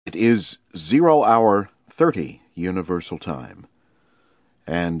It is 0 hour 30 Universal Time,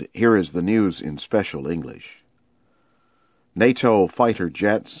 and here is the news in special English. NATO fighter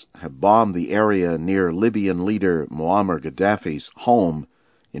jets have bombed the area near Libyan leader Muammar Gaddafi's home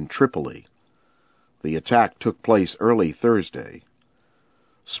in Tripoli. The attack took place early Thursday.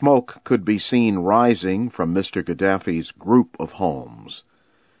 Smoke could be seen rising from Mr. Gaddafi's group of homes.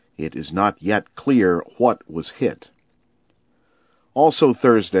 It is not yet clear what was hit. Also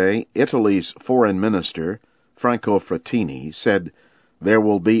Thursday, Italy's foreign minister, Franco Frattini, said there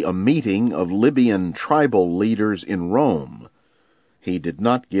will be a meeting of Libyan tribal leaders in Rome. He did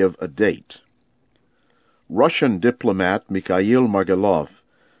not give a date. Russian diplomat Mikhail Margalov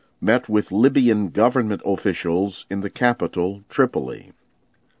met with Libyan government officials in the capital, Tripoli.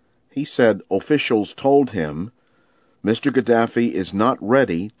 He said officials told him Mr. Gaddafi is not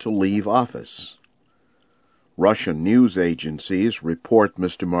ready to leave office. Russian news agencies report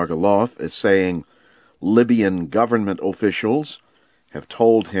Mr. Margalov as saying Libyan government officials have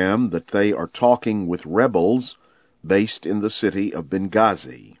told him that they are talking with rebels based in the city of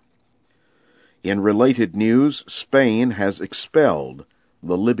Benghazi. In related news, Spain has expelled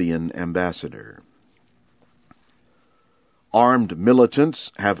the Libyan ambassador. Armed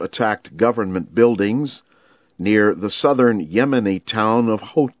militants have attacked government buildings near the southern Yemeni town of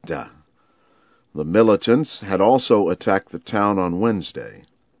Houta. The militants had also attacked the town on Wednesday.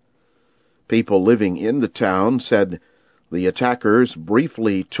 People living in the town said the attackers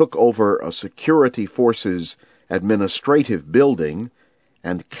briefly took over a security forces administrative building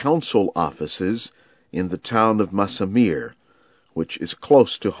and council offices in the town of Masamir, which is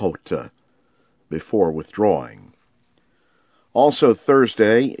close to Houta, before withdrawing. Also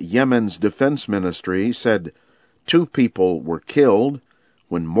Thursday, Yemen's defense ministry said 2 people were killed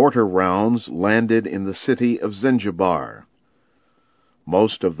when mortar rounds landed in the city of Zinjibar.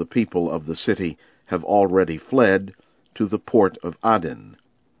 Most of the people of the city have already fled to the port of Aden.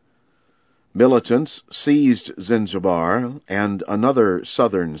 Militants seized Zinjibar and another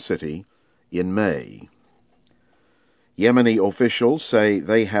southern city in May. Yemeni officials say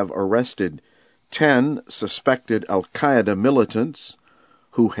they have arrested 10 suspected al-Qaeda militants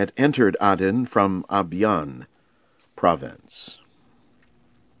who had entered Aden from Abyan province.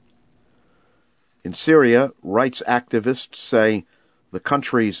 In Syria, rights activists say the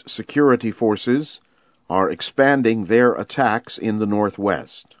country's security forces are expanding their attacks in the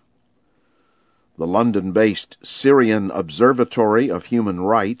northwest. The London-based Syrian Observatory of Human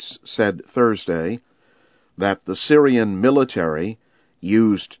Rights said Thursday that the Syrian military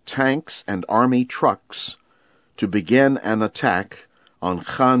used tanks and army trucks to begin an attack on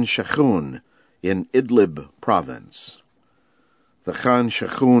Khan Sheikhoun in Idlib province. The Khan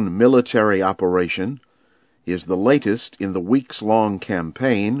Sheikhoun military operation is the latest in the weeks-long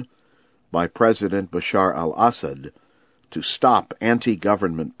campaign by President Bashar al-Assad to stop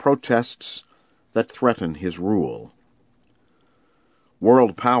anti-government protests that threaten his rule.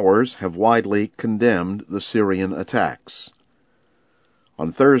 World powers have widely condemned the Syrian attacks.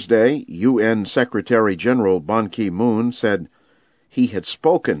 On Thursday, UN Secretary-General Ban Ki-moon said he had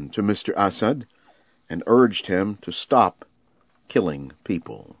spoken to Mr. Assad and urged him to stop killing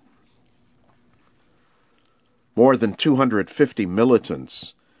people. More than 250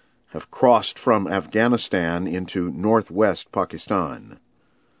 militants have crossed from Afghanistan into northwest Pakistan.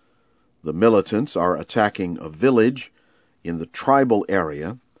 The militants are attacking a village in the tribal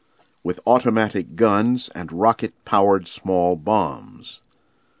area with automatic guns and rocket-powered small bombs.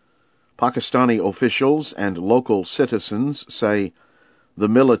 Pakistani officials and local citizens say the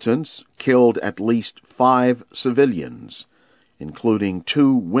militants killed at least 5 civilians, including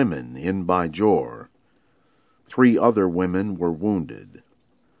 2 women in Baijore. 3 other women were wounded.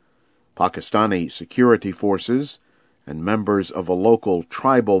 Pakistani security forces and members of a local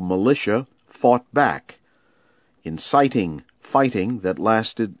tribal militia fought back, inciting fighting that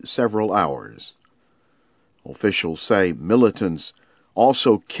lasted several hours. Officials say militants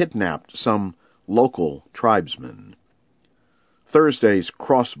also kidnapped some local tribesmen. Thursday's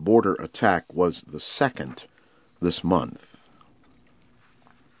cross-border attack was the 2nd this month.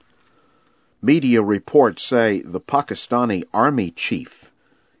 Media reports say the Pakistani army chief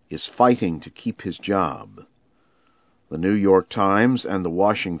is fighting to keep his job. The New York Times and the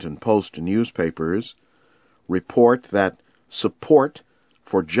Washington Post newspapers report that support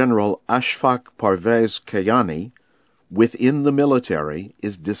for General Ashfaq Parvez Kayani within the military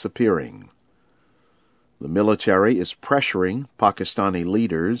is disappearing. The military is pressuring Pakistani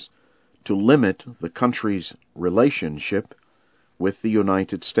leaders to limit the country's relationship with the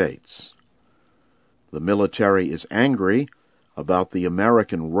United States. The military is angry about the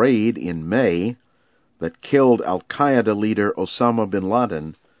American raid in May that killed al-Qaeda leader Osama bin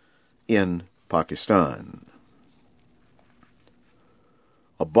Laden in Pakistan.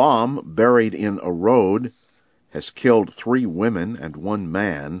 A bomb buried in a road has killed 3 women and 1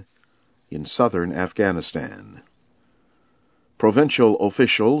 man in southern Afghanistan. Provincial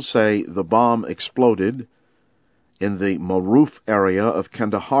officials say the bomb exploded in the Maruf area of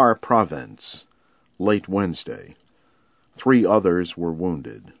Kandahar province late Wednesday. 3 others were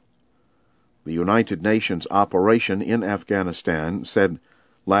wounded. The United Nations operation in Afghanistan said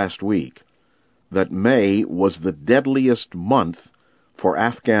last week that May was the deadliest month for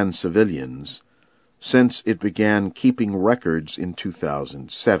Afghan civilians since it began keeping records in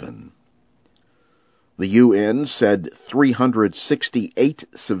 2007. The UN said 368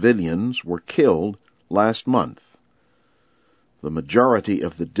 civilians were killed last month. The majority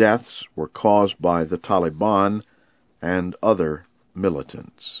of the deaths were caused by the Taliban and other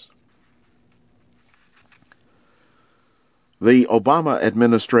militants. The Obama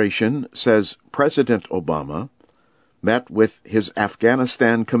administration says President Obama met with his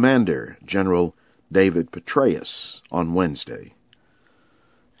Afghanistan commander, General David Petraeus, on Wednesday.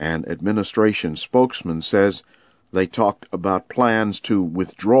 An administration spokesman says they talked about plans to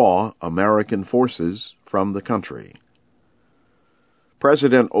withdraw American forces from the country.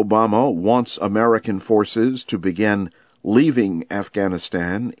 President Obama wants American forces to begin leaving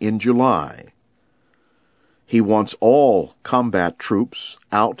Afghanistan in July. He wants all combat troops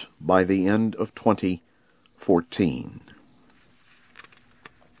out by the end of 2014.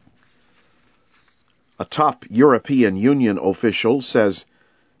 A top European Union official says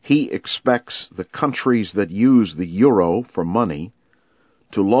he expects the countries that use the euro for money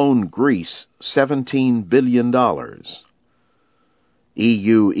to loan Greece $17 billion.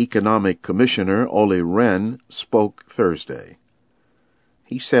 EU Economic Commissioner Olli Rehn spoke Thursday.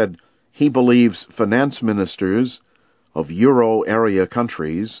 He said he believes finance ministers of euro area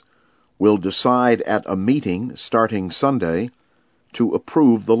countries will decide at a meeting starting Sunday to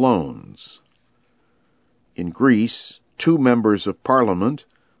approve the loans. In Greece, 2 members of parliament,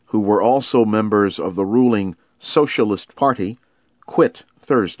 who were also members of the ruling Socialist Party, quit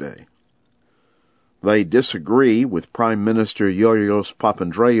Thursday. They disagree with Prime Minister Yorios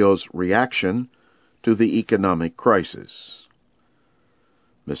Papandreou's reaction to the economic crisis.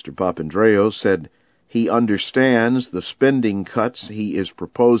 Mr. Papandreou said he understands the spending cuts he is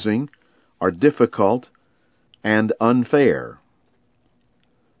proposing are difficult and unfair.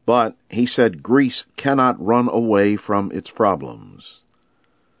 But he said Greece cannot run away from its problems.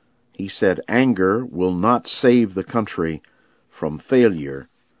 He said anger will not save the country from failure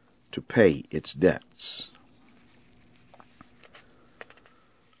to pay its debts.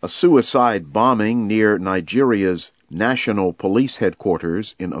 A suicide bombing near Nigeria's National Police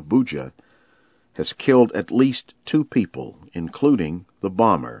Headquarters in Abuja has killed at least 2 people, including the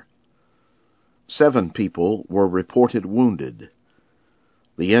bomber. 7 people were reported wounded.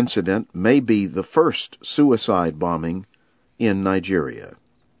 The incident may be the first suicide bombing in Nigeria.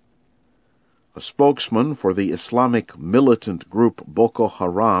 A spokesman for the Islamic militant group Boko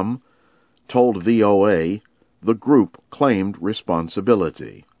Haram told VOA the group claimed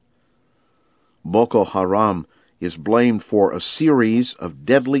responsibility. Boko Haram is blamed for a series of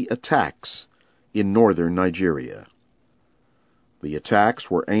deadly attacks in northern Nigeria. The attacks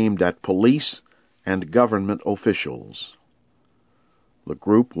were aimed at police and government officials. The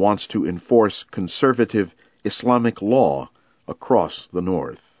group wants to enforce conservative Islamic law across the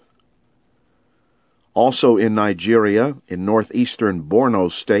north. Also in Nigeria, in northeastern Borno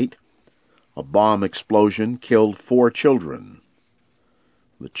State, a bomb explosion killed 4 children.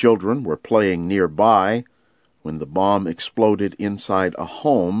 The children were playing nearby when the bomb exploded inside a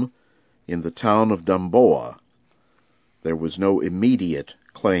home in the town of Damboa. There was no immediate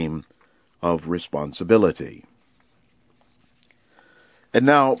claim of responsibility. And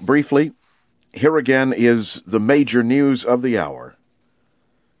now, briefly, here again is the major news of the hour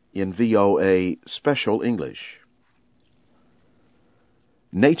in VOA Special English.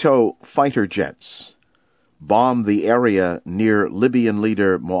 NATO fighter jets bombed the area near Libyan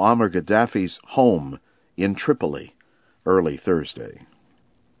leader Muammar Gaddafi's home in Tripoli early Thursday.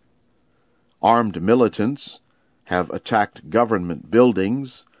 Armed militants have attacked government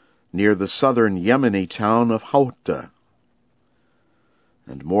buildings near the southern Yemeni town of Houta,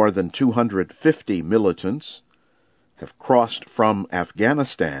 and more than 250 militants have crossed from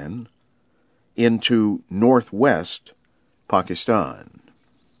Afghanistan into northwest Pakistan.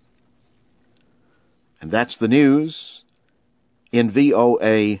 And that's the news in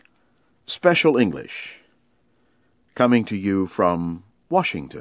VOA Special English. coming to you from Washington.